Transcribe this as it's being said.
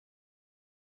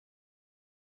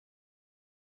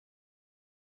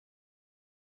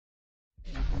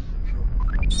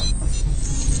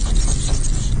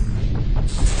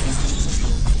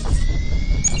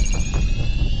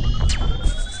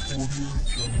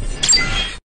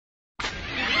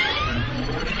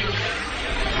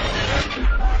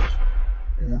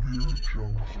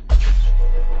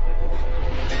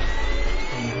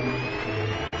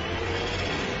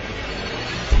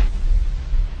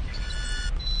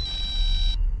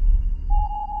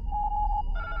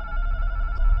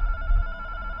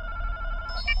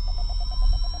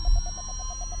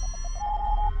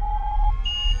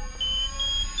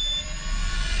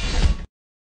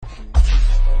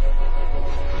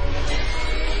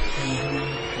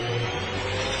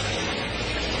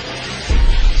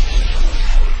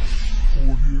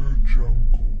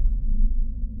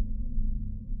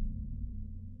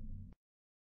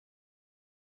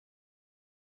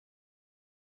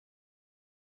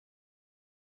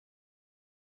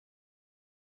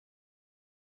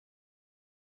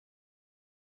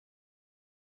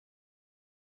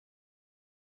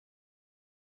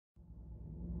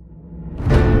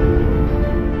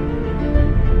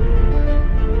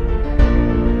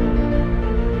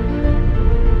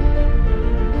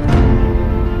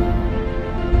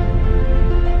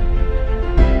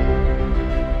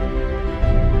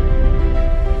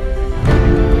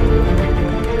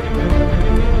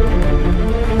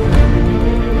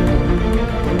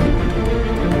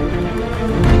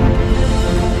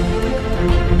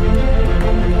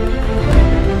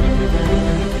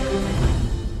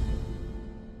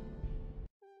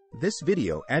This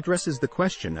video addresses the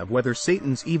question of whether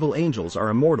Satan's evil angels are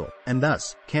immortal, and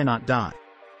thus, cannot die.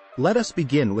 Let us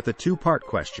begin with a two-part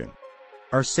question.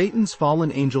 Are Satan's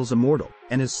fallen angels immortal,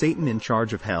 and is Satan in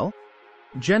charge of hell?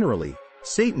 Generally,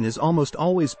 Satan is almost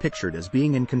always pictured as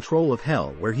being in control of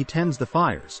hell, where he tends the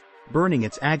fires, burning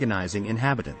its agonizing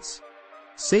inhabitants.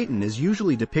 Satan is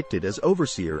usually depicted as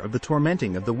overseer of the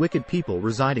tormenting of the wicked people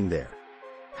residing there.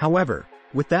 However,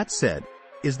 with that said,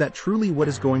 is that truly what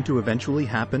is going to eventually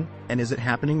happen, and is it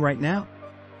happening right now?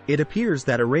 It appears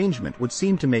that arrangement would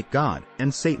seem to make God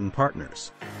and Satan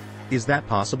partners. Is that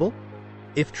possible?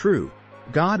 If true,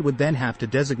 God would then have to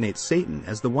designate Satan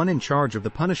as the one in charge of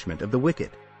the punishment of the wicked.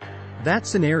 That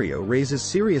scenario raises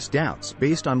serious doubts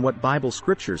based on what Bible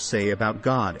scriptures say about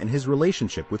God and his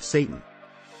relationship with Satan.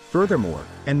 Furthermore,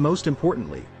 and most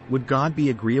importantly, would God be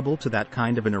agreeable to that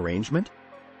kind of an arrangement?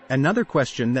 Another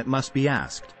question that must be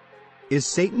asked: is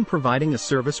Satan providing a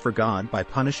service for God by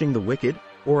punishing the wicked,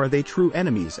 or are they true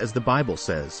enemies as the Bible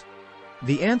says?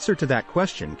 The answer to that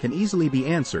question can easily be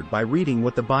answered by reading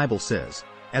what the Bible says,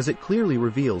 as it clearly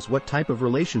reveals what type of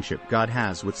relationship God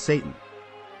has with Satan.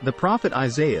 The prophet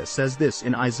Isaiah says this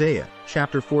in Isaiah,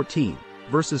 chapter 14,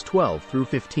 verses 12 through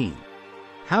 15.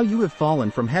 "How you have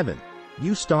fallen from heaven,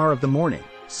 you star of the morning,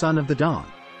 son of the dawn.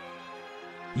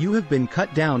 You have been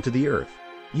cut down to the earth,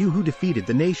 you who defeated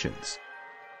the nations.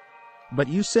 But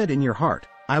you said in your heart,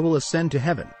 I will ascend to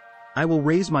heaven. I will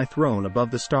raise my throne above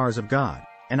the stars of God,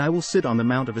 and I will sit on the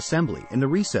mount of assembly in the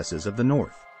recesses of the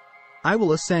north. I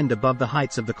will ascend above the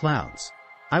heights of the clouds.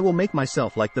 I will make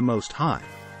myself like the Most High.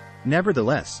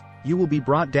 Nevertheless, you will be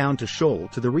brought down to Sheol,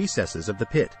 to the recesses of the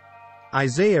pit."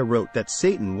 Isaiah wrote that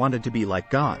Satan wanted to be like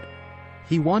God.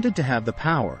 He wanted to have the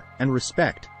power and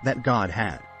respect that God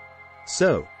had.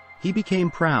 So, he became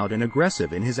proud and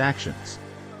aggressive in his actions.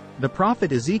 The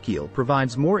prophet Ezekiel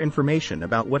provides more information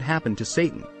about what happened to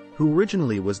Satan, who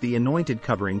originally was the anointed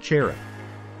covering cherub.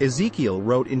 Ezekiel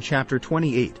wrote in chapter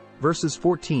 28, verses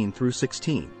 14 through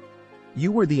 16,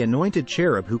 "You were the anointed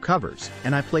cherub who covers,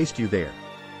 and I placed you there.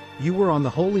 You were on the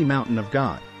holy mountain of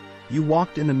God. You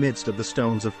walked in the midst of the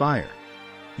stones of fire.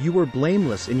 You were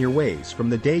blameless in your ways from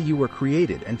the day you were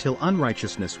created until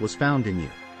unrighteousness was found in you.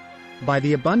 By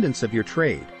the abundance of your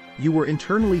trade, you were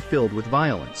internally filled with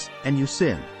violence, and you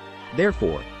sinned.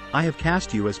 Therefore, I have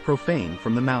cast you as profane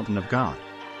from the mountain of God.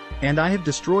 And I have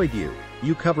destroyed you,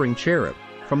 you covering cherub,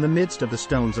 from the midst of the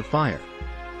stones of fire."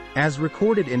 As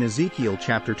recorded in Ezekiel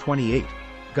chapter 28,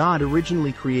 God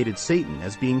originally created Satan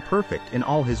as being perfect in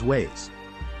all his ways.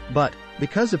 But,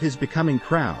 because of his becoming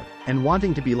proud and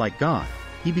wanting to be like God,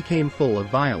 he became full of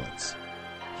violence.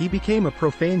 He became a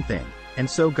profane thing, and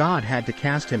so God had to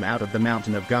cast him out of the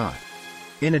mountain of God.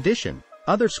 In addition,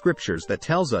 other scriptures that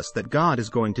tells us that God is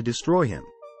going to destroy him.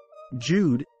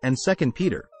 Jude and 2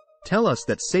 Peter tell us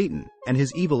that Satan and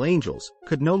his evil angels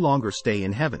could no longer stay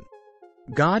in heaven.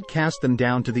 God cast them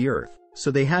down to the earth, so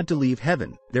they had to leave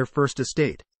heaven, their first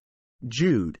estate.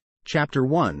 Jude, chapter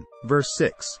 1, verse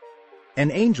 6.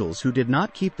 "And angels who did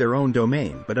not keep their own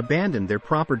domain but abandoned their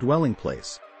proper dwelling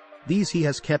place, these he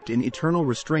has kept in eternal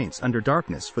restraints under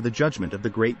darkness for the judgment of the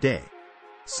great day."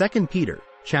 2 Peter,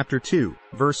 chapter 2,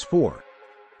 verse 4.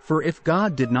 "For if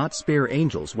God did not spare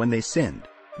angels when they sinned,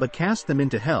 but cast them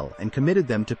into hell and committed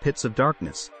them to pits of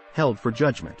darkness, held for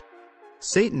judgment."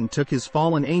 Satan took his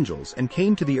fallen angels and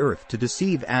came to the earth to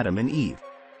deceive Adam and Eve.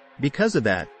 Because of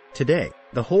that, today,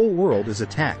 the whole world is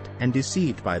attacked and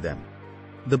deceived by them.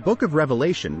 The book of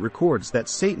Revelation records that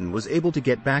Satan was able to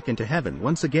get back into heaven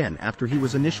once again after he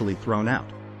was initially thrown out.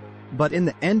 But in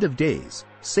the end of days,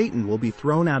 Satan will be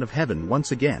thrown out of heaven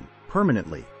once again,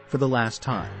 permanently, for the last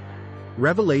time.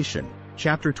 Revelation,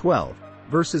 chapter 12,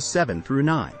 verses 7 through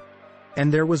 9.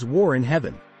 And there was war in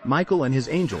heaven, Michael and his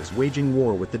angels waging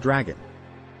war with the dragon.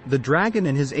 The dragon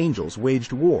and his angels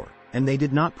waged war, and they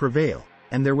did not prevail,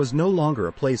 and there was no longer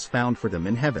a place found for them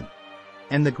in heaven.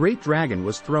 And the great dragon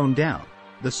was thrown down,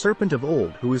 the serpent of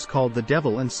old who is called the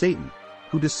devil and Satan,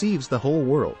 who deceives the whole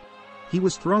world. He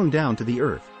was thrown down to the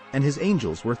earth, and his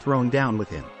angels were thrown down with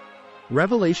him.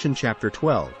 Revelation chapter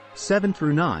 12, 7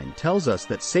 through 9 tells us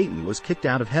that Satan was kicked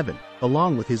out of heaven,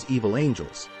 along with his evil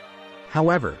angels.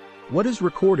 However, what is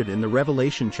recorded in the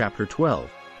Revelation chapter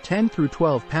 12, 10 through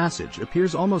 12 passage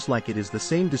appears almost like it is the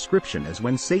same description as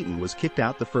when Satan was kicked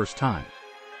out the first time.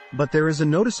 But there is a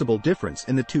noticeable difference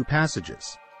in the two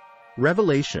passages.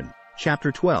 Revelation,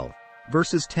 chapter 12,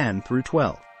 verses 10 through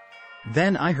 12.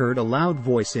 Then I heard a loud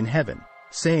voice in heaven,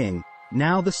 saying,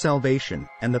 Now the salvation,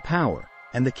 and the power,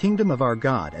 and the kingdom of our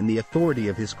God and the authority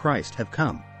of his Christ have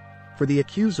come. For the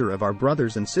accuser of our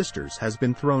brothers and sisters has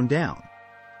been thrown down,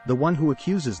 the one who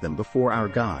accuses them before our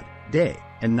God, day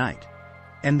and night.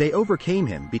 And they overcame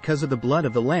him because of the blood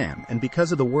of the Lamb and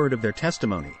because of the word of their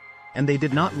testimony, and they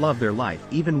did not love their life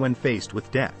even when faced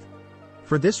with death.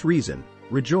 For this reason,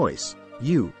 rejoice,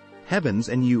 you, heavens,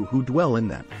 and you who dwell in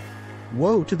them.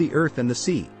 Woe to the earth and the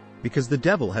sea, because the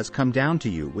devil has come down to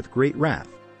you with great wrath,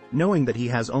 knowing that he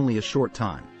has only a short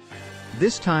time.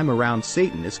 This time around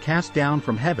Satan is cast down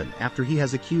from heaven after he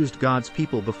has accused God's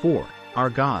people before our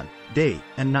God, day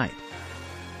and night.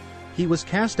 He was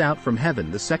cast out from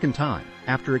heaven the second time,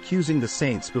 after accusing the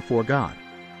saints before God.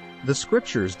 The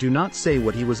scriptures do not say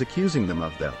what he was accusing them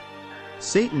of though.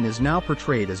 Satan is now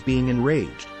portrayed as being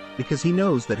enraged, because he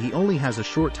knows that he only has a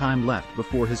short time left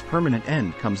before his permanent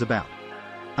end comes about.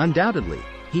 Undoubtedly,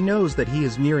 he knows that he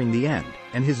is nearing the end,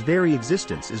 and his very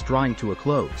existence is drawing to a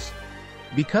close.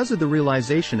 Because of the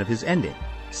realization of his ending,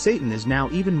 Satan is now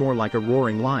even more like a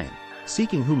roaring lion,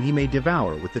 seeking whom he may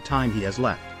devour with the time he has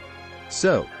left.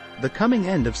 So, the coming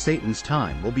end of Satan's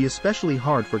time will be especially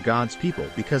hard for God's people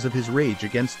because of his rage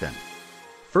against them.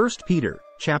 1 Peter,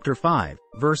 chapter 5,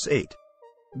 verse 8.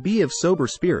 Be of sober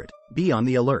spirit, be on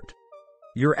the alert.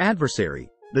 Your adversary,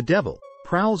 the devil,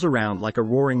 prowls around like a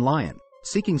roaring lion,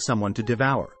 seeking someone to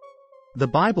devour. The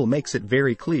Bible makes it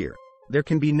very clear, there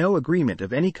can be no agreement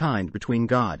of any kind between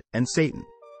God and Satan.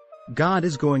 God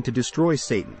is going to destroy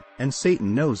Satan, and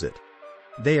Satan knows it.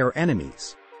 They are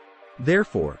enemies.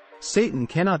 Therefore, Satan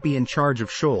cannot be in charge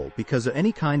of Sheol because of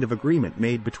any kind of agreement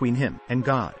made between him and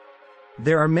God.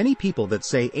 There are many people that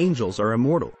say angels are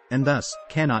immortal, and thus,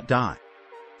 cannot die.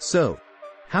 So,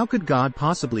 how could God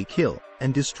possibly kill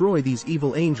and destroy these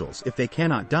evil angels if they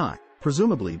cannot die,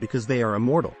 presumably because they are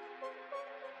immortal?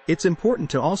 It's important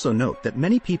to also note that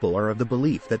many people are of the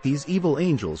belief that these evil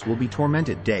angels will be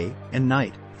tormented day and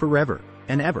night, forever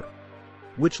and ever.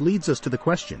 Which leads us to the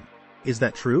question, is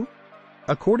that true?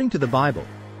 According to the Bible,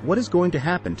 what is going to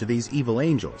happen to these evil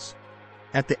angels?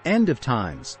 At the end of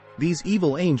times, these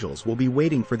evil angels will be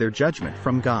waiting for their judgment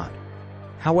from God.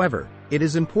 However, it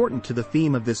is important to the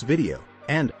theme of this video,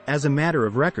 and, as a matter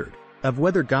of record, of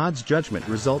whether God's judgment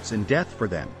results in death for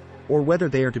them, or whether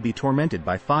they are to be tormented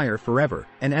by fire forever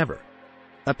and ever.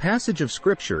 A passage of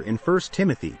scripture in 1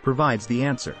 Timothy provides the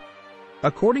answer.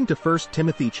 According to 1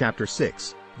 Timothy chapter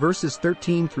 6, verses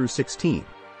 13 through 16,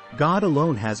 God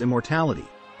alone has immortality,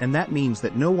 and that means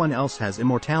that no one else has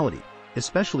immortality,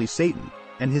 especially Satan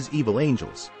and his evil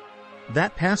angels.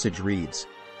 That passage reads,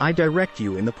 I direct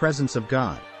you in the presence of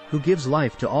God, who gives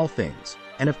life to all things,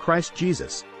 and of Christ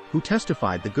Jesus, who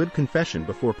testified the good confession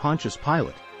before Pontius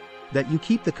Pilate, that you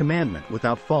keep the commandment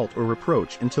without fault or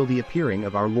reproach until the appearing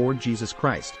of our Lord Jesus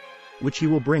Christ, which he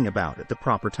will bring about at the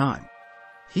proper time.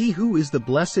 He who is the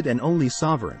blessed and only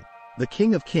sovereign, the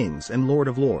King of kings and Lord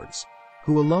of lords,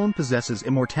 who alone possesses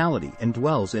immortality and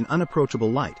dwells in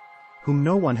unapproachable light, whom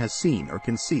no one has seen or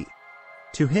can see.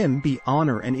 To him be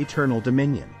honor and eternal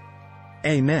dominion.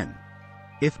 Amen.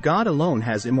 If God alone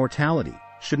has immortality,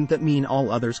 shouldn't that mean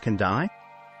all others can die?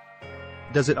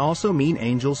 Does it also mean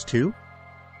angels too?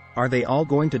 Are they all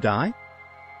going to die?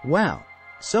 Wow,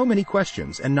 so many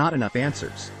questions and not enough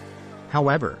answers.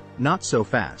 However, not so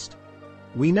fast.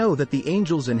 We know that the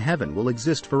angels in heaven will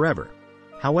exist forever.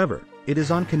 However, it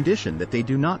is on condition that they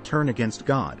do not turn against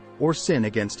God or sin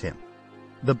against him.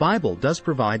 The Bible does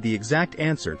provide the exact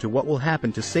answer to what will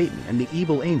happen to Satan and the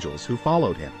evil angels who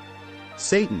followed him.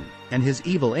 Satan and his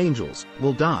evil angels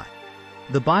will die.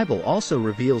 The Bible also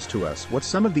reveals to us what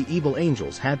some of the evil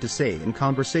angels had to say in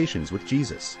conversations with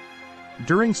Jesus.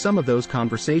 During some of those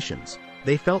conversations,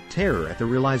 they felt terror at the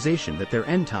realization that their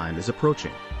end time is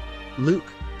approaching.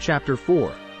 Luke, chapter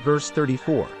 4, verse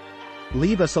 34.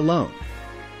 Leave us alone.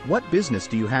 What business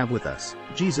do you have with us,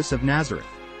 Jesus of Nazareth?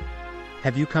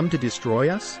 Have you come to destroy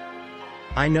us?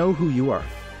 I know who you are,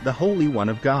 the Holy One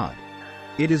of God.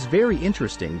 It is very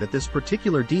interesting that this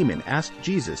particular demon asked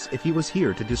Jesus if he was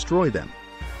here to destroy them.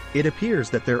 It appears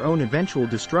that their own eventual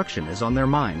destruction is on their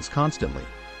minds constantly.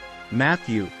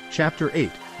 Matthew, chapter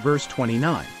 8, verse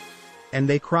 29. And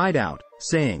they cried out,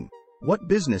 saying, What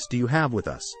business do you have with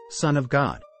us, Son of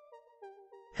God?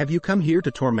 Have you come here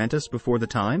to torment us before the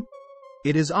time?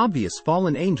 It is obvious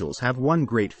fallen angels have one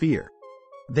great fear.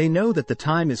 They know that the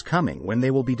time is coming when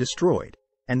they will be destroyed,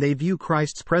 and they view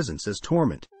Christ's presence as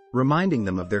torment, reminding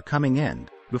them of their coming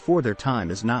end, before their time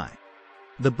is nigh.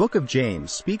 The book of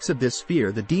James speaks of this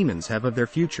fear the demons have of their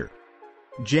future.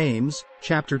 James,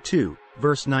 chapter 2,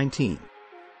 verse 19.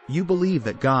 You believe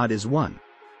that God is one.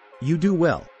 You do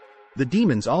well. The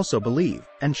demons also believe,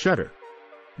 and shudder.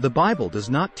 The Bible does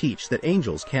not teach that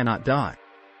angels cannot die.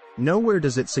 Nowhere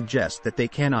does it suggest that they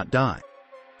cannot die.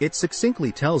 It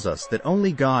succinctly tells us that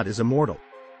only God is immortal.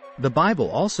 The Bible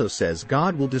also says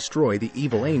God will destroy the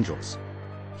evil angels.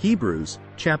 Hebrews,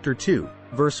 chapter 2,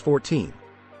 verse 14.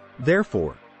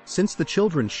 Therefore, since the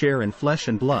children share in flesh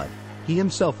and blood, he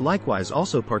himself likewise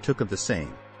also partook of the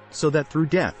same, so that through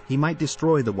death he might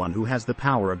destroy the one who has the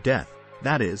power of death,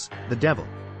 that is, the devil.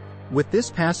 With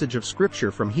this passage of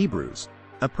Scripture from Hebrews,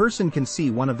 a person can see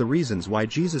one of the reasons why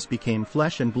Jesus became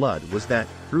flesh and blood was that,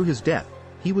 through his death,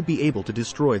 he would be able to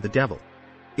destroy the devil.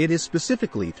 It is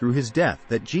specifically through his death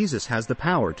that Jesus has the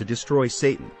power to destroy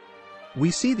Satan. We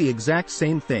see the exact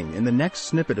same thing in the next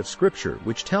snippet of Scripture,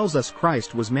 which tells us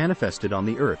Christ was manifested on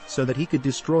the earth so that he could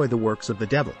destroy the works of the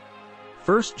devil.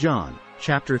 1 John,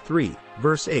 chapter 3,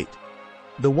 verse 8.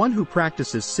 The one who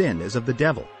practices sin is of the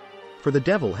devil, for the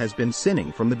devil has been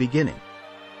sinning from the beginning.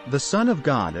 The Son of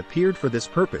God appeared for this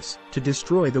purpose, to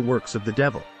destroy the works of the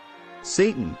devil.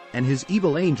 Satan and his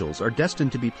evil angels are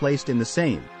destined to be placed in the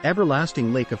same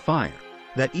everlasting lake of fire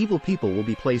that evil people will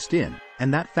be placed in,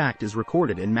 and that fact is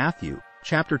recorded in Matthew,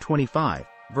 chapter 25,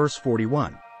 verse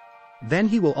 41. Then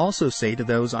he will also say to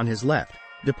those on his left,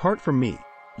 Depart from me,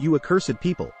 you accursed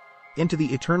people, into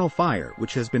the eternal fire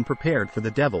which has been prepared for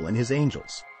the devil and his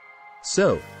angels.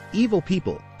 So, evil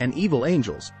people and evil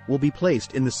angels will be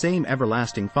placed in the same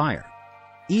everlasting fire.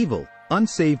 Evil,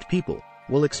 unsaved people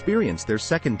will experience their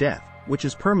second death, which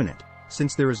is permanent,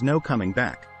 since there is no coming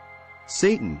back.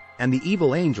 Satan and the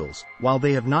evil angels, while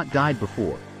they have not died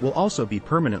before, will also be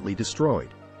permanently destroyed.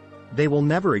 They will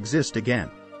never exist again.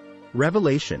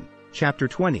 Revelation, chapter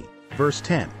 20, verse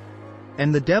 10.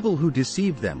 And the devil who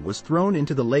deceived them was thrown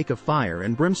into the lake of fire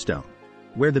and brimstone,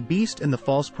 where the beast and the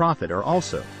false prophet are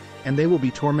also, and they will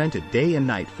be tormented day and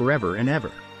night forever and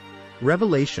ever.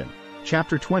 Revelation,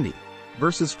 chapter 20,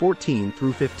 verses 14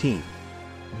 through 15.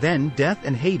 Then death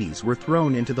and Hades were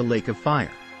thrown into the lake of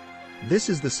fire. This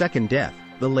is the second death,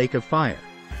 the lake of fire.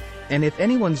 And if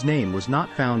anyone's name was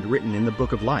not found written in the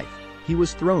book of life, he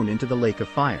was thrown into the lake of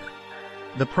fire.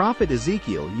 The prophet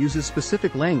Ezekiel uses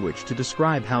specific language to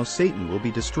describe how Satan will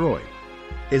be destroyed.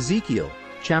 Ezekiel,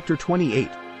 chapter 28,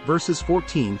 verses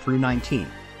 14 through 19.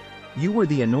 You were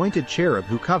the anointed cherub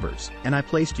who covers, and I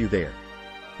placed you there.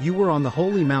 You were on the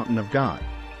holy mountain of God.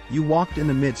 You walked in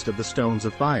the midst of the stones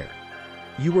of fire.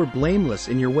 You were blameless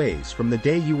in your ways from the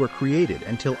day you were created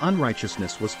until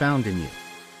unrighteousness was found in you.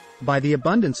 By the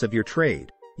abundance of your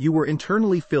trade, you were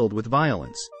internally filled with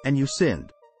violence, and you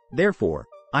sinned. Therefore,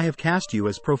 I have cast you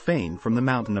as profane from the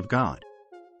mountain of God.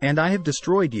 And I have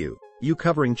destroyed you, you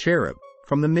covering cherub,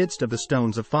 from the midst of the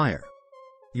stones of fire.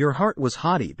 Your heart was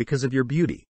haughty because of your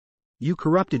beauty. You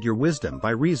corrupted your wisdom by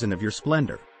reason of your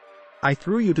splendor. I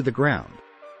threw you to the ground.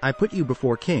 I put you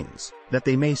before kings, that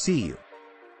they may see you.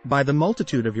 By the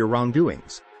multitude of your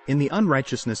wrongdoings, in the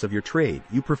unrighteousness of your trade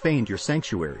you profaned your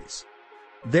sanctuaries.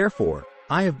 Therefore,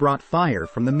 I have brought fire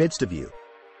from the midst of you.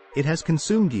 It has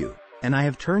consumed you, and I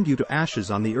have turned you to ashes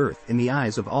on the earth in the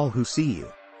eyes of all who see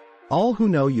you. All who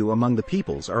know you among the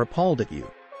peoples are appalled at you.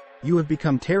 You have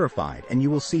become terrified, and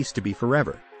you will cease to be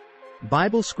forever.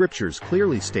 Bible scriptures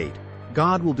clearly state,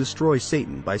 God will destroy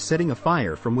Satan by setting a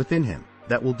fire from within him,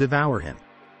 that will devour him.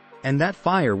 And that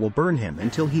fire will burn him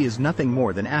until he is nothing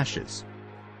more than ashes.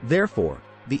 Therefore,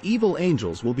 the evil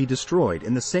angels will be destroyed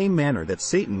in the same manner that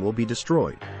Satan will be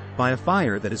destroyed, by a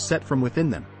fire that is set from within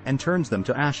them, and turns them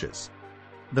to ashes.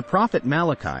 The prophet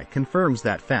Malachi confirms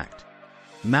that fact.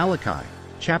 Malachi,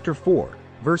 chapter 4,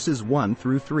 verses 1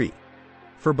 through 3.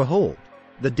 For behold,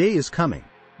 the day is coming,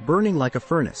 burning like a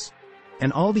furnace,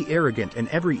 and all the arrogant and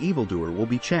every evildoer will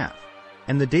be chaff,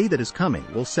 and the day that is coming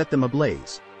will set them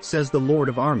ablaze, says the Lord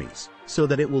of armies, so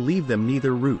that it will leave them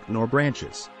neither root nor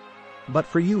branches. But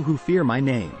for you who fear my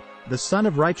name, the Son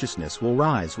of Righteousness will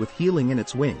rise with healing in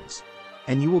its wings,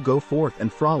 and you will go forth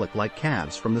and frolic like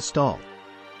calves from the stall.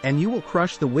 And you will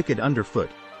crush the wicked underfoot,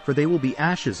 for they will be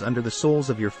ashes under the soles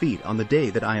of your feet on the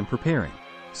day that I am preparing,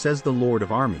 says the Lord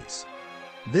of armies.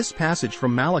 This passage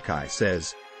from Malachi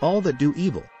says, all that do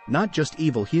evil, not just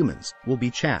evil humans, will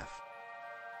be chaff.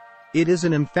 It is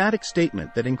an emphatic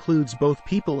statement that includes both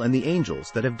people and the angels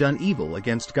that have done evil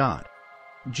against God.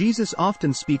 Jesus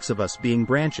often speaks of us being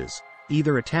branches,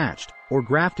 either attached or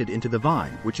grafted into the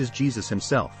vine, which is Jesus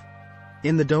himself.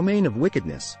 In the domain of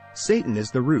wickedness, Satan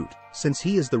is the root, since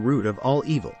he is the root of all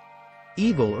evil.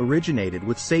 Evil originated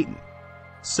with Satan.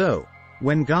 So,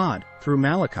 when God, through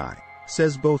Malachi,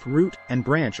 says both root and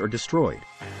branch are destroyed,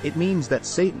 it means that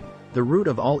Satan, the root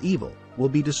of all evil, will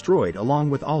be destroyed along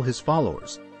with all his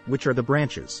followers, which are the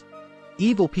branches.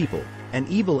 Evil people and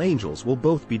evil angels will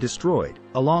both be destroyed,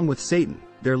 along with Satan,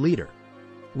 their leader.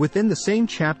 Within the same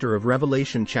chapter of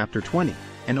Revelation chapter 20,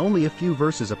 and only a few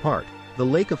verses apart, the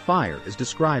lake of fire is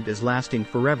described as lasting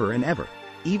forever and ever,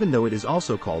 even though it is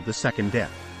also called the second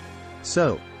death.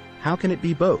 So, how can it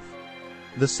be both?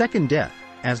 The second death,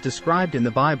 as described in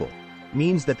the Bible,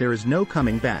 means that there is no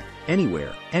coming back,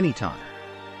 anywhere, anytime.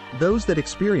 Those that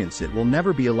experience it will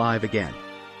never be alive again.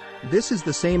 This is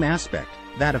the same aspect,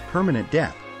 that of permanent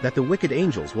death, that the wicked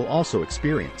angels will also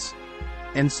experience.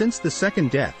 And since the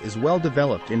second death is well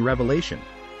developed in Revelation,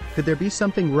 could there be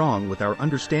something wrong with our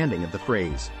understanding of the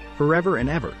phrase, forever and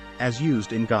ever, as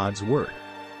used in God's Word?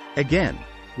 Again,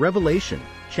 Revelation,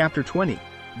 chapter 20,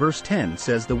 verse 10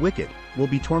 says the wicked will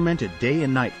be tormented day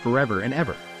and night forever and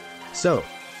ever. So,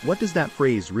 what does that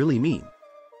phrase really mean?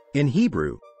 In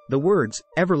Hebrew, the words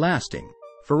everlasting,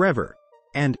 forever,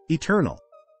 and eternal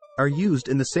are used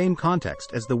in the same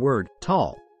context as the word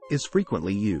tal is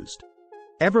frequently used.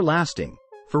 Everlasting,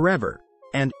 forever,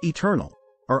 and eternal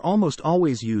are almost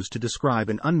always used to describe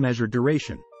an unmeasured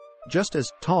duration, just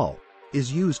as tal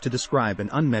is used to describe an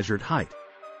unmeasured height.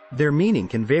 Their meaning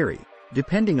can vary,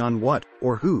 depending on what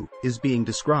or who is being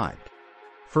described.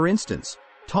 For instance,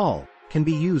 tall can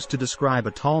be used to describe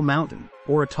a tall mountain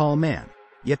or a tall man,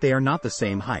 yet they are not the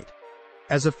same height.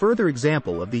 As a further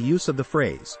example of the use of the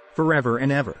phrase, forever and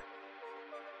ever,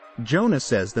 Jonah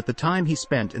says that the time he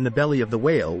spent in the belly of the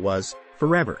whale was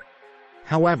forever.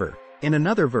 However, in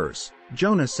another verse,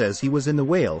 Jonah says he was in the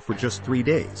whale for just 3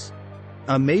 days.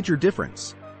 A major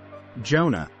difference.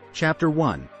 Jonah, chapter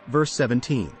 1, verse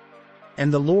 17.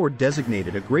 And the Lord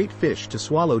designated a great fish to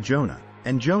swallow Jonah,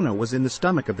 and Jonah was in the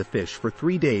stomach of the fish for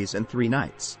 3 days and 3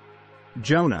 nights.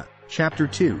 Jonah, chapter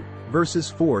 2,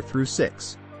 verses 4 through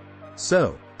 6.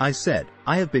 So, I said,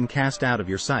 I have been cast out of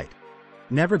your sight.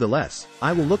 Nevertheless,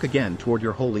 I will look again toward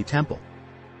your holy temple.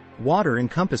 Water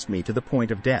encompassed me to the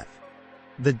point of death.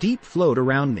 The deep flowed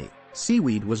around me,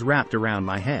 seaweed was wrapped around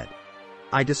my head.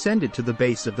 I descended to the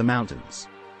base of the mountains.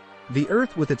 The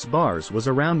earth with its bars was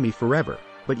around me forever,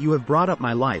 but you have brought up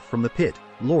my life from the pit,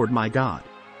 Lord my God.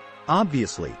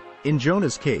 Obviously, in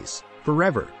Jonah's case,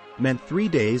 forever meant 3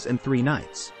 days and 3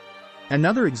 nights.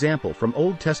 Another example from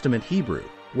Old Testament Hebrew,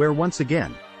 where once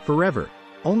again, forever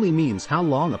only means how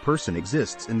long a person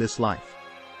exists in this life.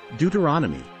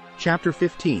 Deuteronomy, chapter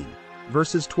 15,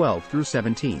 verses 12 through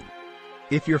 17.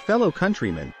 If your fellow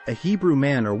countryman, a Hebrew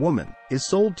man or woman, is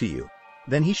sold to you,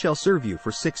 then he shall serve you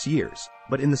for 6 years,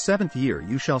 but in the 7th year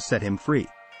you shall set him free.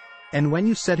 And when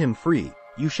you set him free,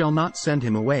 you shall not send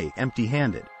him away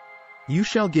empty-handed. You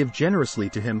shall give generously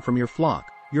to him from your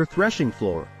flock, your threshing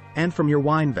floor, and from your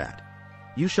wine vat.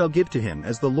 You shall give to him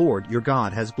as the Lord your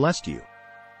God has blessed you.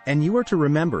 And you are to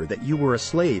remember that you were a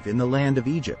slave in the land of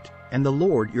Egypt, and the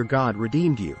Lord your God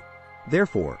redeemed you.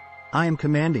 Therefore, I am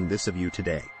commanding this of you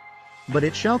today. But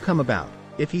it shall come about,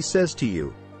 if he says to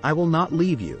you, I will not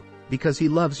leave you, because he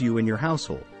loves you in your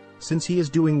household, since he is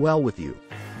doing well with you,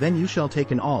 then you shall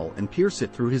take an awl and pierce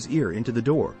it through his ear into the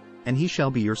door, and he shall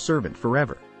be your servant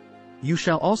forever. You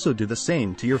shall also do the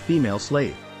same to your female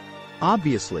slave.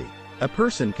 Obviously, a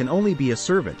person can only be a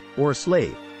servant or a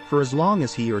slave for as long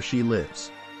as he or she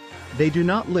lives. They do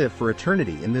not live for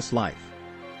eternity in this life.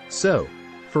 So,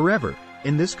 forever,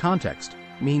 in this context,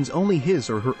 means only his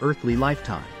or her earthly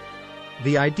lifetime.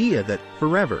 The idea that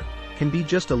forever can be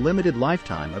just a limited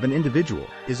lifetime of an individual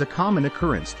is a common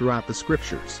occurrence throughout the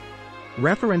scriptures.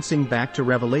 Referencing back to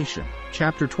Revelation,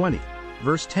 chapter 20,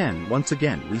 verse 10, once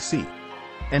again we see,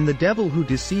 and the devil who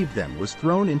deceived them was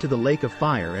thrown into the lake of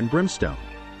fire and brimstone,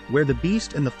 where the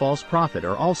beast and the false prophet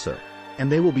are also,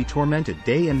 and they will be tormented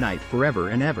day and night forever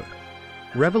and ever.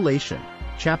 Revelation,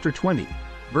 chapter 20,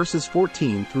 verses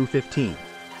 14 through 15.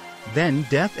 Then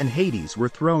death and Hades were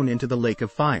thrown into the lake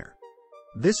of fire.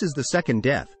 This is the second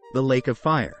death, the lake of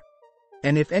fire.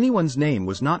 And if anyone's name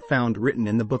was not found written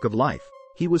in the book of life,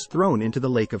 he was thrown into the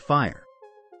lake of fire.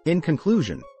 In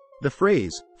conclusion, the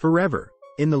phrase, forever,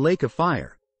 in the lake of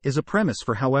fire, is a premise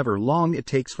for however long it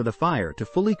takes for the fire to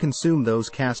fully consume those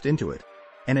cast into it,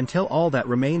 and until all that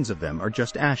remains of them are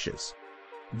just ashes.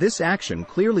 This action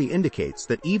clearly indicates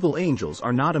that evil angels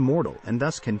are not immortal and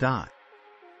thus can die.